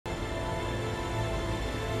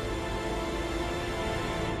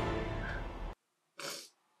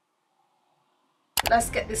Let's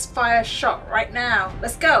get this fire shot right now.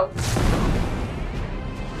 Let's go.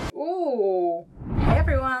 Ooh. Hey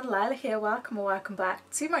everyone, Lila here. Welcome or welcome back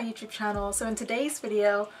to my YouTube channel. So in today's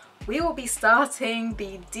video, we will be starting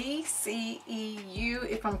the DCEU,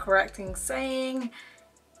 if I'm correct in saying.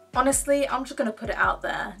 Honestly, I'm just gonna put it out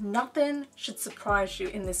there. Nothing should surprise you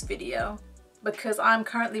in this video because I'm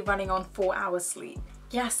currently running on 4 hours sleep.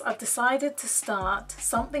 Yes, I've decided to start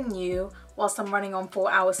something new whilst I'm running on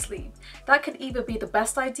 4 hours sleep. That could either be the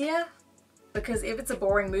best idea, because if it's a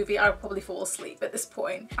boring movie, I'll probably fall asleep at this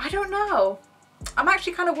point. I don't know. I'm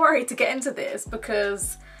actually kind of worried to get into this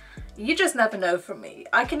because you just never know from me.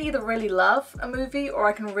 I can either really love a movie or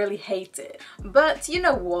I can really hate it. But you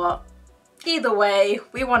know what? Either way,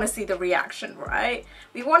 we want to see the reaction, right?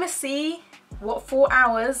 We want to see what 4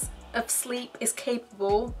 hours of sleep is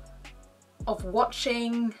capable of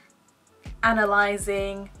watching,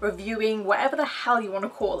 analysing, reviewing, whatever the hell you want to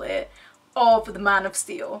call it, of the Man of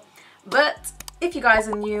Steel. But if you guys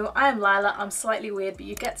are new, I am Lila. I'm slightly weird, but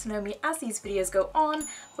you get to know me as these videos go on.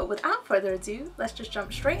 But without further ado, let's just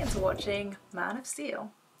jump straight into watching Man of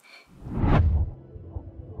Steel.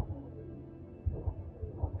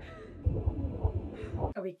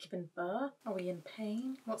 Are we giving birth? Are we in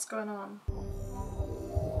pain? What's going on?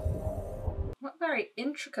 What a very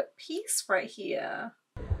intricate piece right here.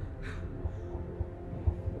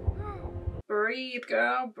 Breathe,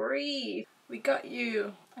 girl, breathe. We got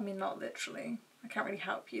you. I mean, not literally. I can't really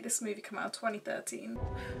help you. This movie came out in 2013.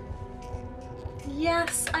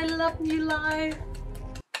 Yes, I love new life.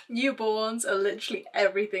 Newborns are literally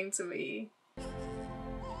everything to me.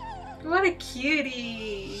 What a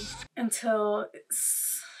cutie. Until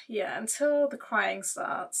the crying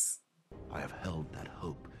starts. I have held that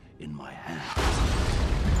hope in my hand.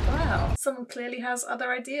 Wow, someone clearly has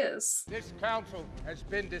other ideas. This council has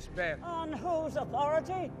been disbanded. On whose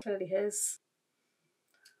authority? Clearly his.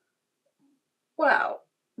 Wow.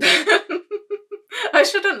 I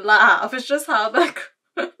shouldn't laugh, it's just how that...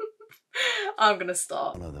 I'm gonna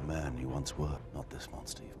stop. One of the man you once were, not this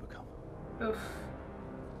monster you've become. Oof.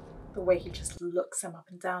 The way he just looks him up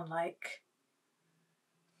and down like...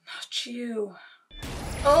 Not you.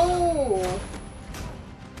 Oh!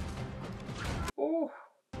 Oh!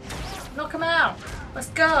 Knock him out! Let's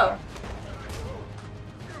go!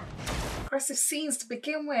 Aggressive scenes to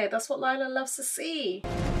begin with, that's what Lila loves to see.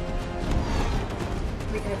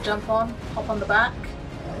 We're gonna jump on, hop on the back.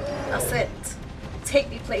 That's it. Take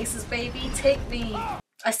me places, baby, take me.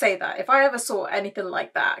 I say that, if I ever saw anything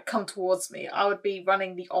like that come towards me, I would be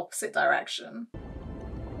running the opposite direction.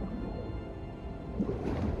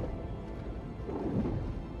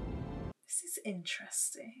 This is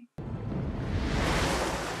interesting.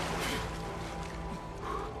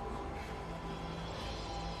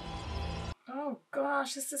 Oh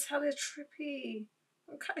gosh, this is hella trippy.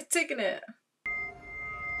 I'm kind of digging it.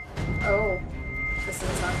 Oh, this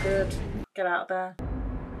doesn't sound good. Get out there.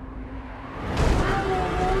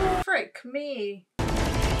 Frick me.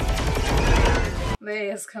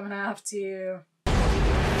 Leah's coming after you.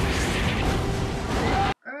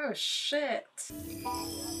 Oh shit.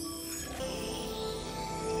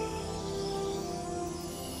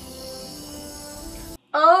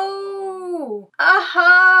 Oh!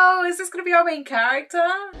 Oh! Is this gonna be our main character?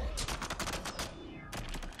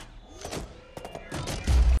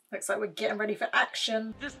 Looks like we're getting ready for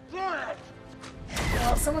action. Destroy it!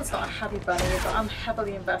 Well, someone's not a happy bunny, but I'm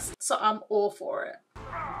heavily invested, so I'm all for it.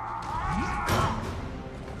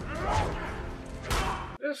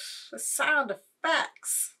 Oof, the sound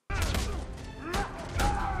effects.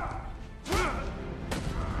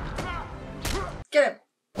 Get him.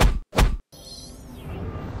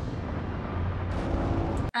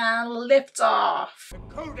 And lift off. The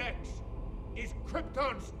Codex is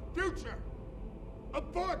Krypton's future.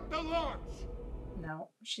 Abort the launch.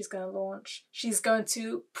 No, she's gonna launch. She's going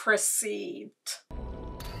to proceed.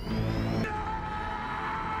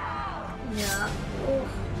 Yeah. Oof.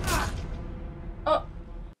 Oh,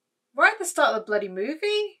 right at the start of the bloody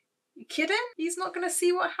movie? You kidding? He's not gonna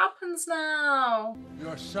see what happens now.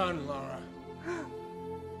 Your son, Laura.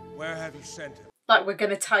 Where have you sent him? Like, we're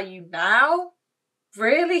gonna tell you now?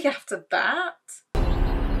 Really? After that?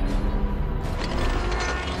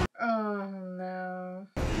 Oh no.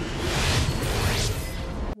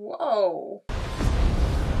 Whoa.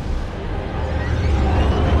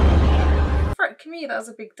 Frick me, that was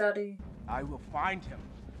a big daddy. I will find him.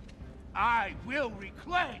 I will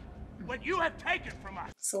reclaim what you have taken from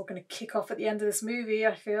us. It's all gonna kick off at the end of this movie,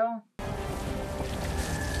 I feel.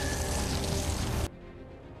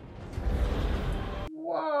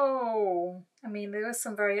 Whoa. mean, there are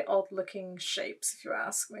some very odd looking shapes if you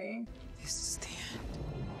ask me. This is the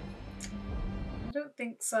end. I don't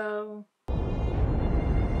think so.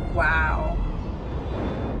 Wow.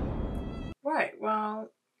 Right,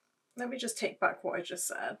 well, let me just take back what I just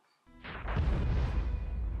said.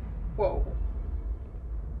 Whoa.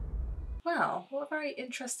 Wow, what a very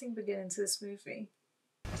interesting beginning to this movie.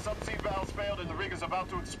 Subsea valves failed and the rig is about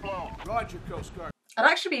to explode. Roger, Coast Guard. I'd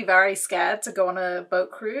actually be very scared to go on a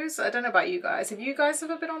boat cruise. I don't know about you guys. Have you guys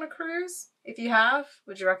ever been on a cruise? If you have,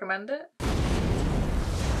 would you recommend it?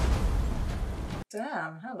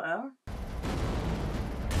 Damn, hello.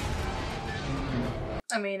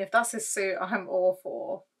 I mean, if that's his suit, I'm all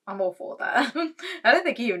for that. I don't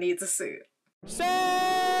think he even needs a suit.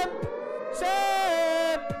 Sam!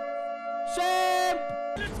 Sam! Sam!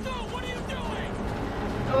 Let's go! What are you doing?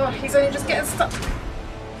 Oh, he's only just getting stuck.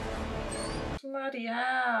 Bloody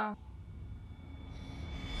hell.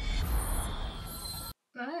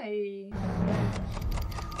 Hey.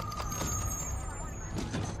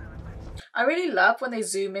 I really love when they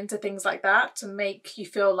zoom into things like that to make you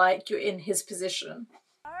feel like you're in his position.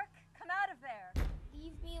 Mark, come out of there.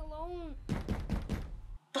 Leave me alone.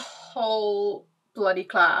 The whole bloody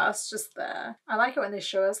class just there. I like it when they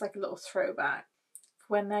show us like a little throwback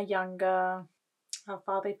when they're younger, how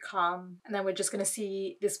far they've come, and then we're just going to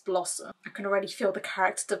see this blossom. I can already feel the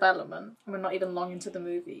character development and we're not even long into the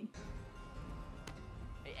movie.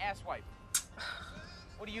 Hey, asswipe.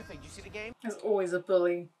 What do you think? You see the game? There's always a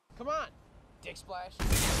bully. Come on, dick splash.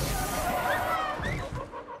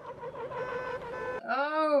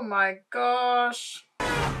 Oh my gosh.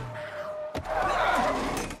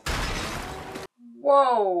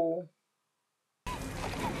 Whoa.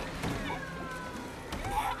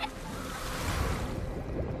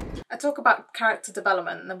 I talk about character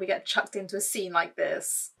development and then we get chucked into a scene like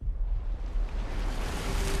this.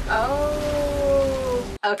 Oh,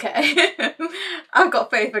 okay. I've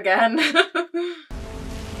got faith again.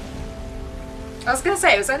 I was gonna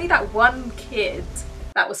say, it was only that one kid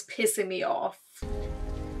that was pissing me off.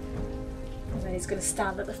 And then he's gonna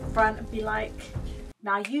stand at the front and be like,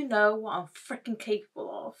 now you know what I'm freaking capable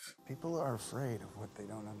of. People are afraid of what they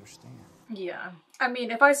don't understand. Yeah. I mean,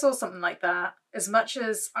 if I saw something like that, as much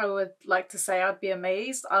as I would like to say I'd be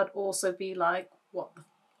amazed, I'd also be like, what the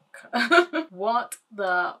fuck? What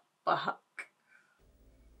the fuck?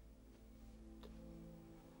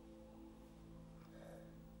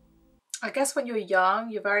 I guess when you're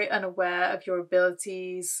young, you're very unaware of your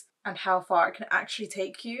abilities and how far it can actually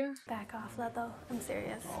take you. Back off, Leto. I'm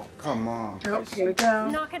serious. Oh, come on. Oh, here we go.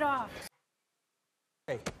 Knock it off.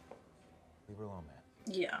 Hey, leave her alone, man.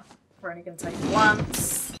 Yeah, we're only gonna take it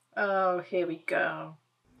once. Oh, here we go.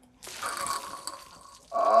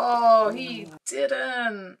 Oh, he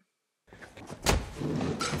didn't.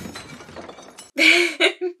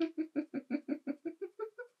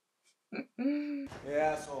 Hey,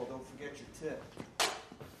 asshole, don't forget your tip.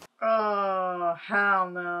 Oh, hell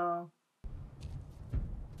no.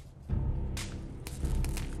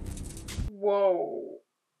 Whoa.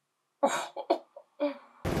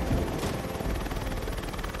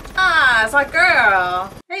 Ah, it's our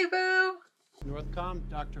girl. Hey, boo. Northcom,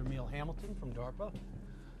 Dr. Emil Hamilton from DARPA.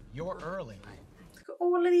 You're early. Look at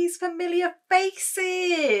all of these familiar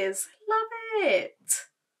faces. Love it.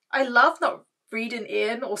 I love not reading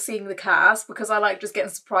in or seeing the cast because I like just getting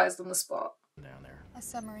surprised on the spot. Down there. A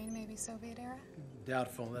submarine, maybe Soviet era?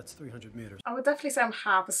 Doubtful. That's 300 meters. I would definitely say I'm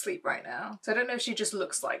half asleep right now. So I don't know if she just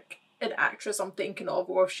looks like an actress I'm thinking of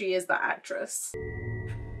or if she is that actress.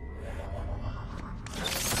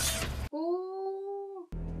 Ooh.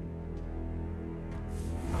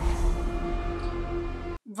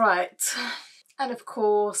 Right. And of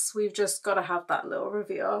course, we've just got to have that little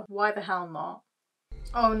reveal. Why the hell not?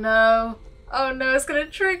 Oh no. Oh no, it's gonna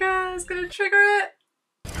trigger. It's gonna trigger it.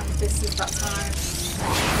 This is that time.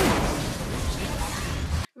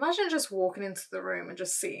 Imagine just walking into the room and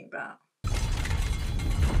just seeing that.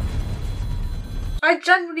 I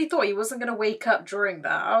genuinely thought he wasn't gonna wake up during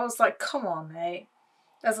that. I was like, come on, mate.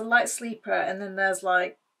 There's a light sleeper and then there's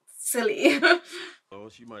like silly. Oh,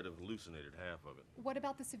 she might have hallucinated half of it. What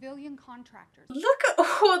about the civilian contractors? Look at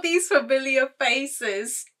all these familiar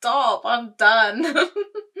faces. Stop, I'm done.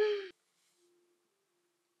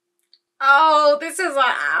 Oh, this is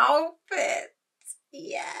our outfit.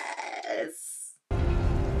 Yes.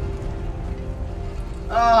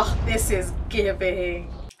 Oh, this is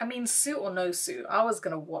giving. I mean, suit or no suit, I was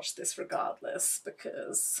gonna watch this regardless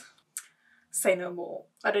because say no more.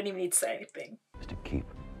 I don't even need to say anything. Just to keep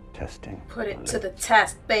testing. Put it to the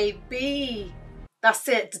test, baby. That's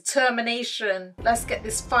it, determination. Let's get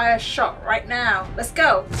this fire shot right now. Let's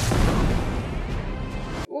go.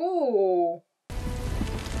 Ooh.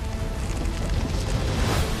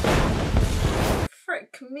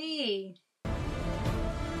 Frick me.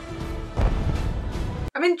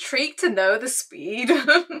 I'm intrigued to know the speed. Okay,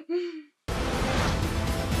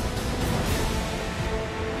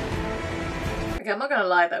 I'm not gonna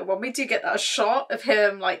lie though, when we do get that shot of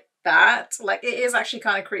him like that, like it is actually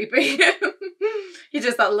kind of creepy. He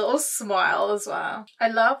does that little smile as well. I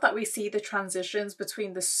love that we see the transitions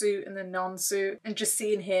between the suit and the non-suit and just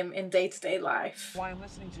seeing him in day-to-day life. Why I'm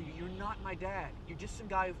listening to you. You're not my dad. You're just some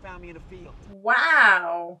guy who found me in a field.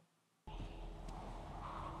 Wow.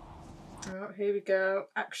 Oh, here we go.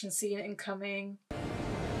 Action scene incoming.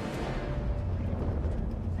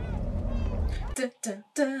 Dun, dun,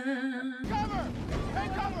 dun. Cover!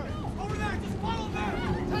 Take cover! Over there! Just follow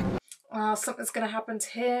them! Oh, something's gonna happen to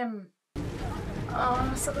him.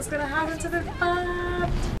 Oh, something's gonna happen to the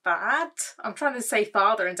dad. Dad? I'm trying to say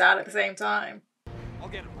father and dad at the same time. I'll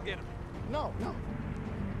get him. I'll get him. No, no.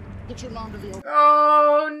 Get your mom to the open.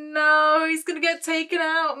 Oh no, he's gonna get taken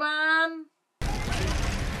out, man.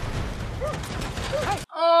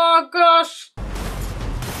 Oh gosh.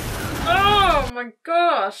 Oh my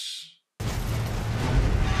gosh.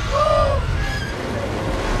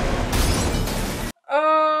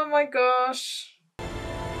 Oh my gosh.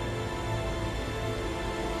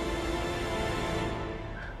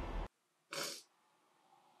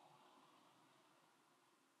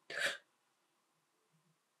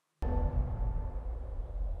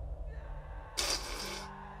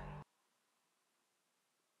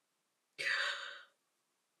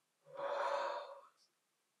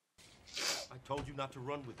 I told you not to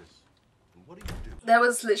run with this. And what do you do? That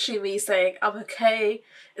was literally me saying, I'm okay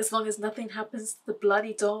as long as nothing happens to the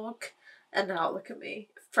bloody dog. And now look at me.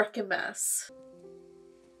 Frickin' mess.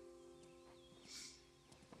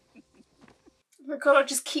 Oh my god, I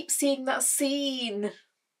just keep seeing that scene.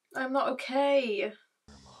 I'm not okay.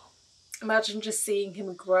 Imagine just seeing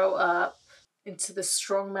him grow up into the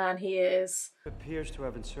strong man he is. It appears to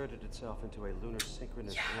have inserted itself into a lunar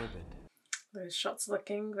synchronous orbit. Those shots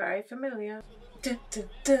looking very familiar. Dun, dun,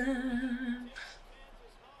 dun.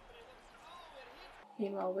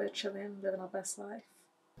 Meanwhile, we're chilling, living our best life.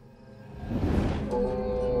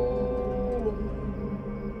 Ooh.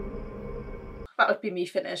 That would be me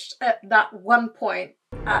finished. At that one point.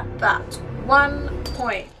 At that one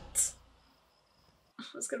point.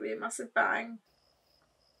 It's gonna be a massive bang.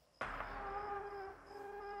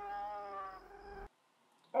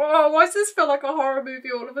 Oh, why does this feel like a horror movie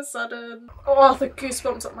all of a sudden? Oh, the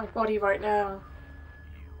goosebumps up my body right now.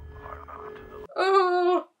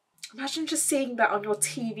 Oh, imagine just seeing that on your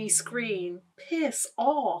TV screen. Piss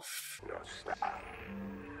off.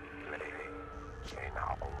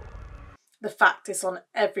 The fact it's on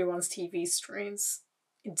everyone's TV screens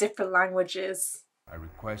in different languages. I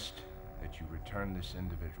request that you return this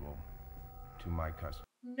individual to my custody.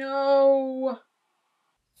 No.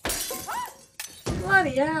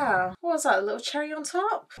 Bloody hell. What was that, a little cherry on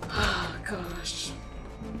top? Oh gosh.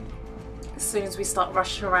 As soon as we start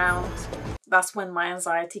rushing around, that's when my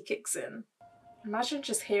anxiety kicks in. Imagine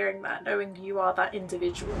just hearing that, knowing you are that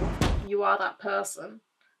individual. You are that person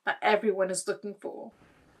that everyone is looking for.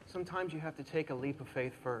 Sometimes you have to take a leap of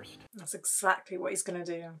faith first. That's exactly what he's gonna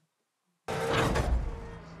do.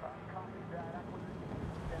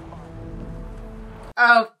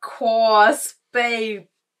 Of course, baby.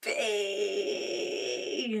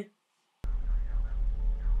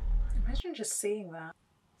 Imagine just seeing that.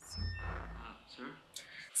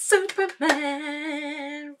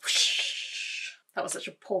 Superman. Whoosh. That was such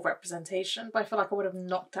a poor representation, but I feel like I would have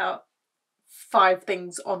knocked out 5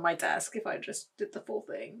 things on my desk if I just did the full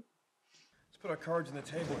thing. Let's put our cards on the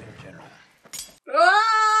table here, General.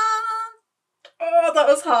 Ah! Oh, that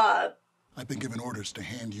was hard. I've been given orders to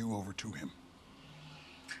hand you over to him.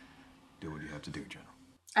 Do what you have to do, General.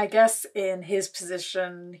 I guess in his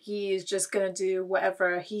position, he's just gonna do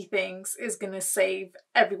whatever he thinks is gonna save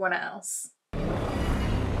everyone else.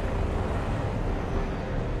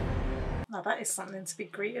 Now that is something to be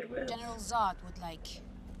greeted with. General Zod would like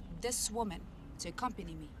this woman to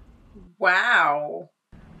accompany me. Wow.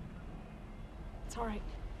 It's all right.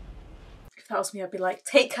 If that was me, I'd be like,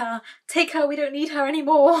 take her, we don't need her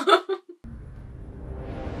anymore.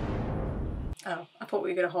 Oh, I thought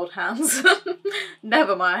we were gonna hold hands.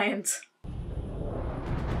 Never mind. I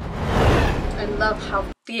love how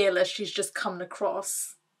fearless she's just coming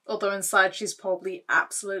across. Although inside she's probably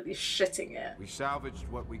absolutely shitting it. We salvaged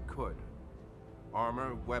what we could.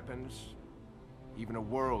 Armor, weapons, even a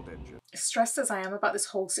world engine. Stressed as I am about this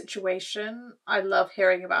whole situation, I love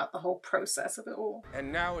hearing about the whole process of it all.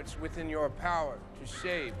 And now it's within your power to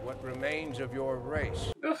save what remains of your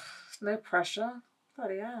race. Ugh, no pressure.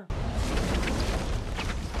 Bloody hell.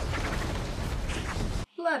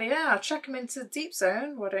 Bloody hell, chuck him into the deep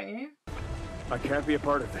zone, why don't you? I can't be a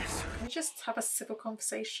part of this. Can we just have a civil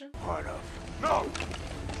conversation? Part of. No!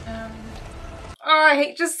 Oh, I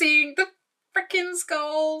hate just seeing the freaking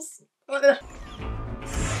skulls. Ugh.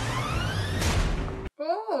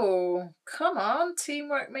 Oh, come on.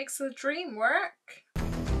 Teamwork makes the dream work.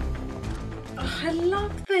 Oh, I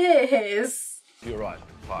love this. You're right,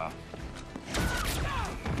 fire.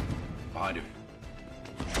 Behind you.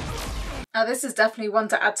 Oh, this is definitely one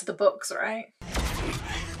to add to the books, right?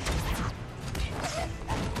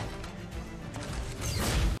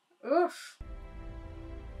 Oof.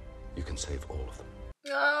 You can save all of them.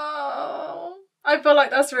 Oh, I feel like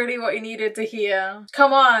that's really what you needed to hear.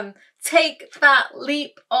 Come on, take that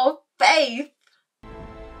leap of faith.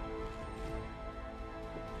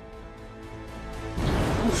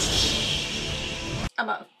 I'm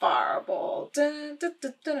a fireball. Dun, dun,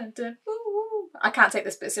 dun, dun, dun. Ooh. I can't take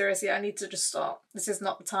this bit seriously. I need to just stop. This is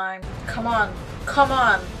not the time. Come on. Come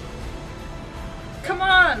on. Come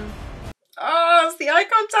on. Oh, it's the eye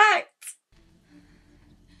contact.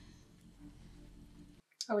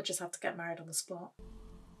 I would just have to get married on the spot.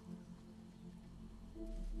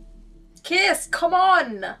 Kiss, come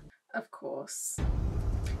on! Of course.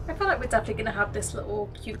 I feel like we're definitely going to have this little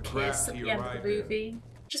cute kiss at the end of the movie.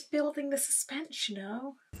 Just building the suspense, you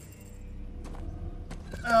know?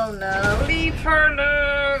 Oh no, leave her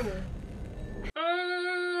alone!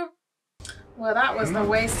 Well, that was a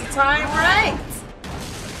waste of time, right?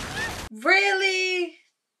 Really?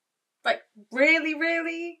 Like, really,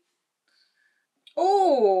 really?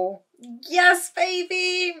 Oh, yes,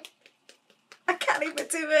 baby! I can't even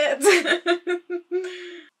do it!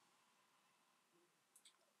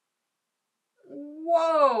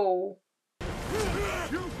 Whoa!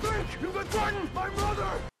 You think you can threaten my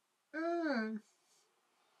mother?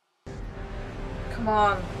 Come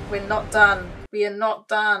on, we're not done. We are not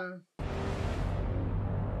done.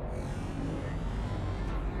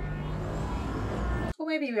 Or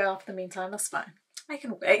maybe we are for the meantime, that's fine. I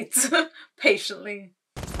can wait patiently.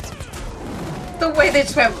 The way they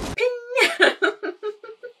just went ping!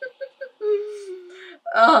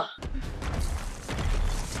 Ugh.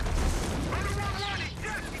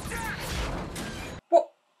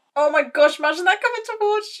 What? Oh my gosh, imagine that coming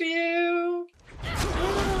towards you!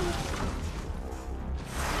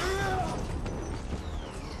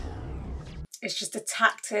 It's just a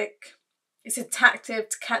tactic. It's a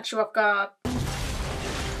tactic to catch you off guard.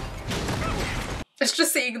 It's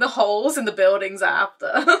just seeing the holes in the buildings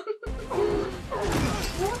after.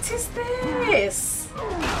 What is this?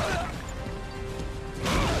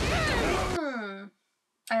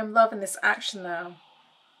 I am loving this action though.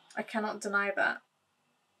 I cannot deny that.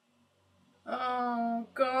 Oh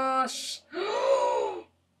gosh.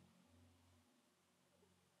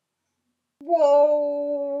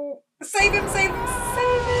 Whoa! Save him, save him,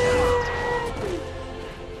 save him!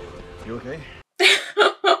 You okay?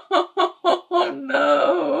 Oh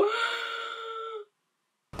no!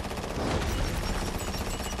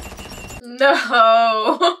 No!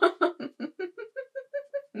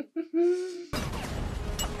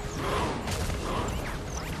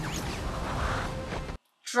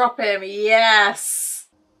 Drop him, yes!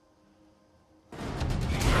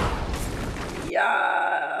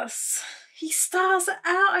 Yes! He stars it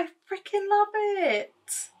out, I freaking love it!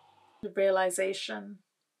 The realization.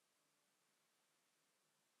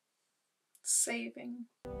 Saving.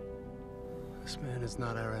 This man is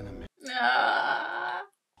not our enemy. Ah.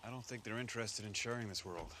 I don't think they're interested in sharing this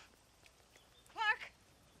world. Clark!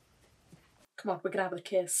 Come on, we're gonna have a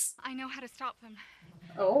kiss. I know how to stop them.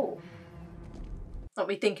 Oh. Not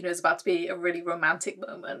me thinking it was about to be a really romantic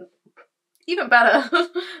moment. Even better.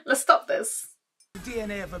 Let's stop this. The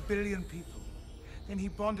DNA of 1 billion people. Then he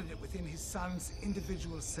bonded it within his son's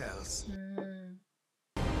individual cells.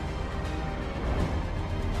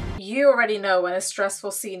 You already know when a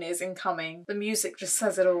stressful scene is incoming. The music just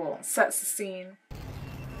says it all. It sets the scene.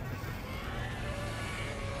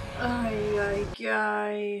 Ay, ay,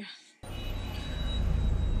 ay.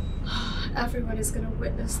 Everyone is gonna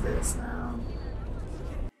witness this now.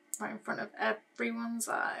 Right in front of everyone's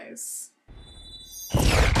eyes.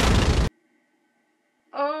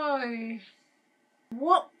 Ay.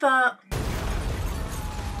 What the?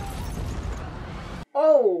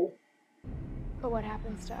 Oh. But what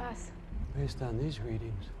happens to us? Based on these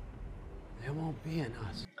readings, There won't be an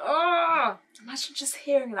us. Oh, imagine just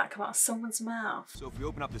hearing that come out of someone's mouth. So if we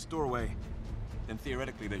open up this doorway, then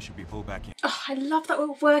theoretically they should be pulled back in. Oh, I love that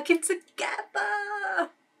we're working together.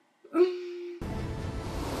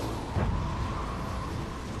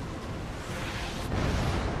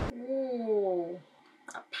 Ooh,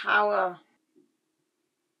 that power.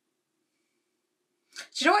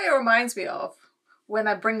 Do you know what it reminds me of? When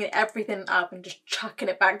I bring everything up and just chucking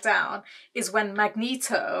it back down, is when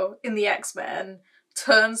Magneto in the X-Men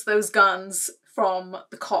turns those guns from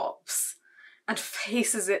the cops and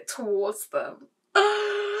faces it towards them.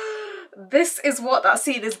 This is what that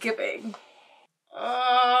scene is giving.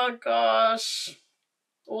 Oh gosh.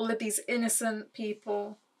 All of these innocent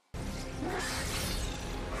people.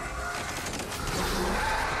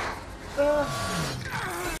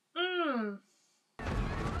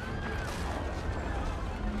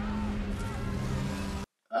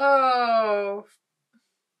 Oh.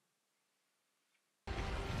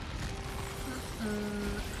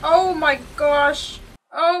 Oh my gosh.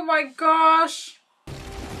 Oh my gosh.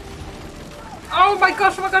 Oh my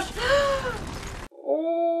gosh, oh my gosh.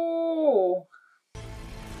 Oh.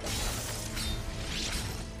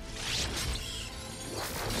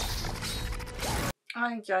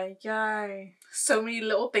 Ay, ay, ay. So many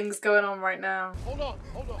little things going on right now. Hold on,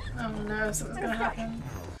 hold on. Oh no, something's gonna happen.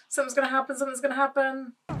 Something's gonna happen, something's gonna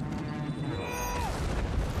happen.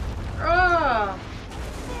 Oh.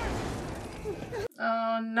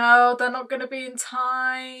 Oh no, they're not gonna be in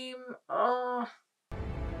time. Oh.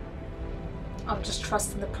 I'm just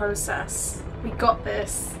trusting the process. We got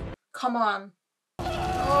this. Come on.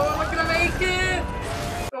 Oh, am I gonna make it?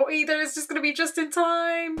 Or either it's just gonna be just in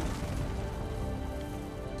time.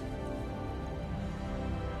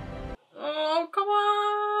 Oh, come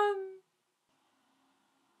on.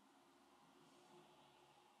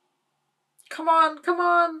 Come on, come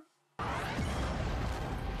on.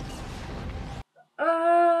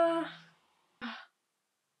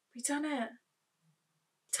 We done it.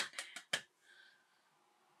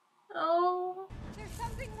 Oh. There's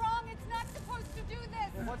something wrong. It's not supposed to do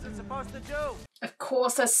this. Well, what's it supposed to do? Of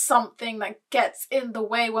course there's something that gets in the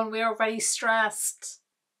way when we're already stressed.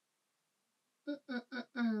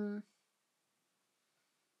 Oh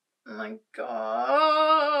my god.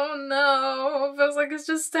 Oh no. It feels like it's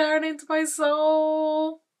just staring into my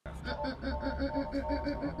soul.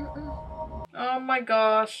 Oh my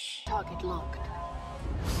gosh. Target locked.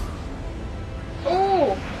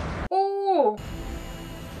 Oh. Oh.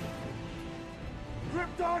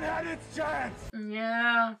 Krypton had its chance!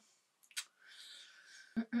 Yeah.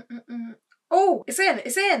 Oh, it's in,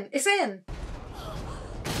 it's in, it's in.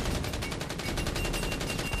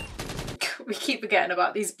 We keep forgetting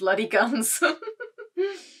about these bloody guns.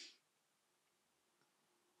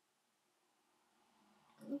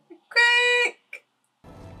 Quick!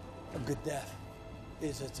 A good death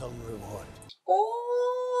is its own reward.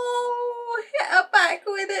 Oh, hit her back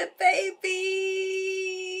with it, baby.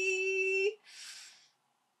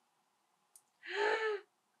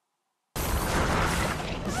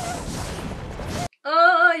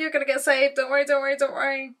 Oh, you're gonna get saved. Don't worry, don't worry, don't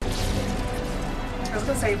worry. I was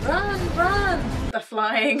gonna say, run, run. They're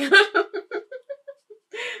flying.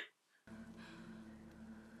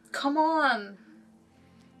 Come on.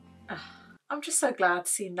 I'm just so glad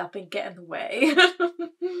to see nothing get in the way.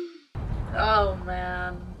 Oh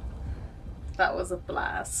man. That was a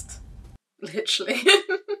blast. Literally.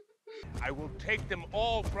 I will take them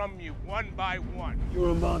all from you one by one.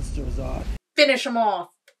 You're a monster, Zod. Finish him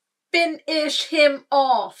off. Finish him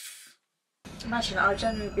off. Imagine I would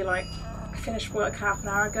generally be like, I finished work half an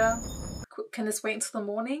hour ago. Can this wait until the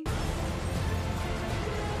morning?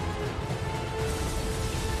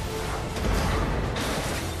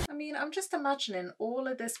 I mean, I'm just imagining all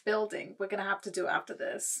of this building we're gonna have to do after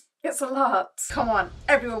this. It's a lot. Come on,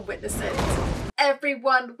 everyone witness it.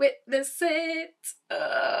 Everyone witness it.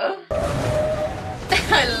 I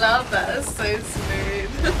love that. It's so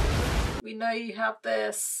smooth. We know you have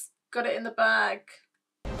this. Got it in the bag.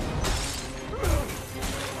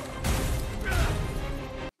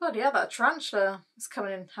 Oh yeah, that tarantula is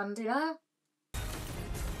coming in handy now.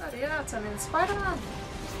 Oh yeah, turning into Spider-Man.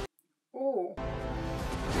 Ooh.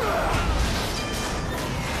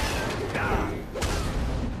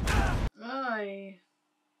 Aye.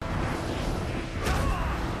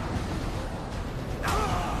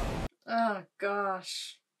 Oh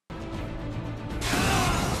gosh.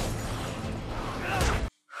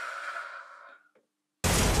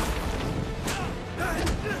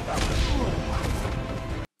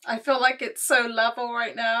 I feel like it's so level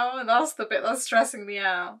right now, and that's the bit that's stressing me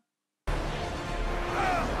out.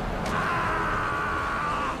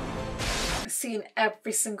 seen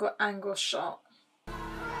every single angle shot.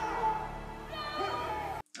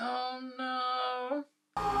 Oh no.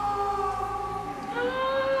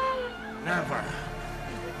 Never.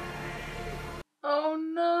 Oh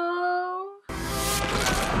no.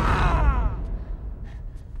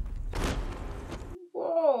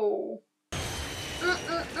 Whoa.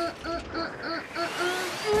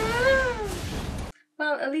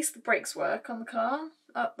 Well, at least the brakes work on the car.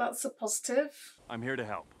 That's a positive. I'm here to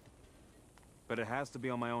help. But it has to be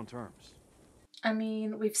on my own terms. I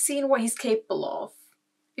mean, we've seen what he's capable of.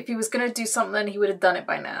 If he was going to do something, he would have done it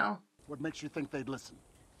by now. What makes you think they'd listen?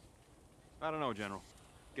 I don't know, General.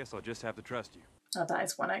 Guess I'll just have to trust you. Oh, that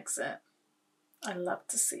is one exit. I love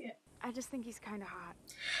to see it. I just think he's kind of hot.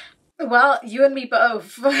 Well, you and me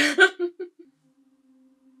both. It's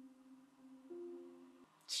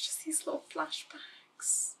just these little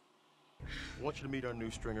flashbacks. I want you to meet our new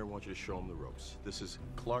stringer. I want you to show him the ropes. This is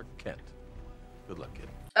Clark Kent. Good luck, kid.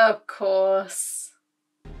 Of course.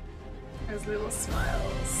 Those little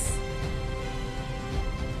smiles.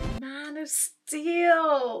 Man of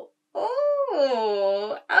Steel.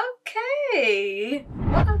 Oh, okay.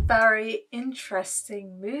 What a very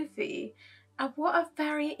interesting movie. And what a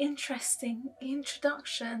very interesting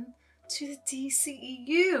introduction to the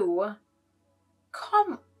DCEU.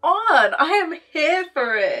 Come on, I am here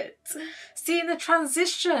for it. Seeing the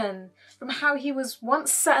transition from how he was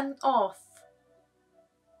once sent off,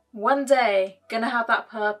 one day gonna have that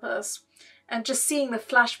purpose, and just seeing the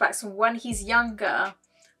flashbacks from when he's younger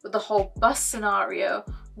with the whole bus scenario,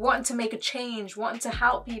 wanting to make a change, wanting to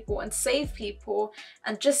help people and save people,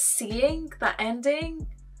 and just seeing that ending.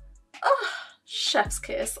 Oh, chef's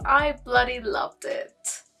kiss. I bloody loved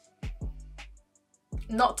it.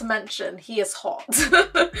 Not to mention, he is hot.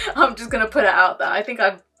 I'm just gonna put it out there. I think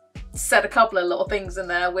I've said a couple of little things in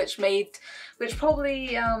there which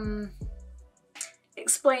probably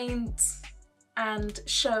explained and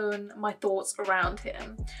shown my thoughts around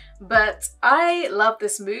him. But I love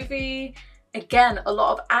this movie. Again, a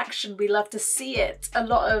lot of action. We love to see it. A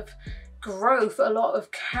lot of growth, a lot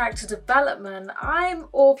of character development. I'm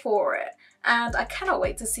all for it. And I cannot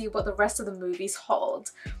wait to see what the rest of the movies hold.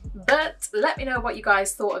 But let me know what you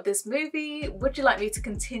guys thought of this movie. Would you like me to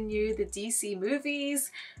continue the DC movies?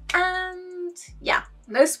 And yeah,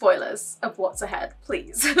 no spoilers of what's ahead,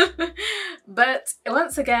 please. But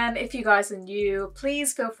once again, if you guys are new,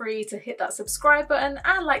 please feel free to hit that subscribe button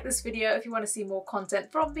and like this video if you want to see more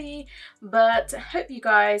content from me. But I hope you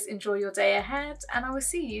guys enjoy your day ahead, and I will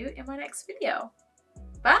see you in my next video.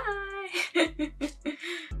 Bye!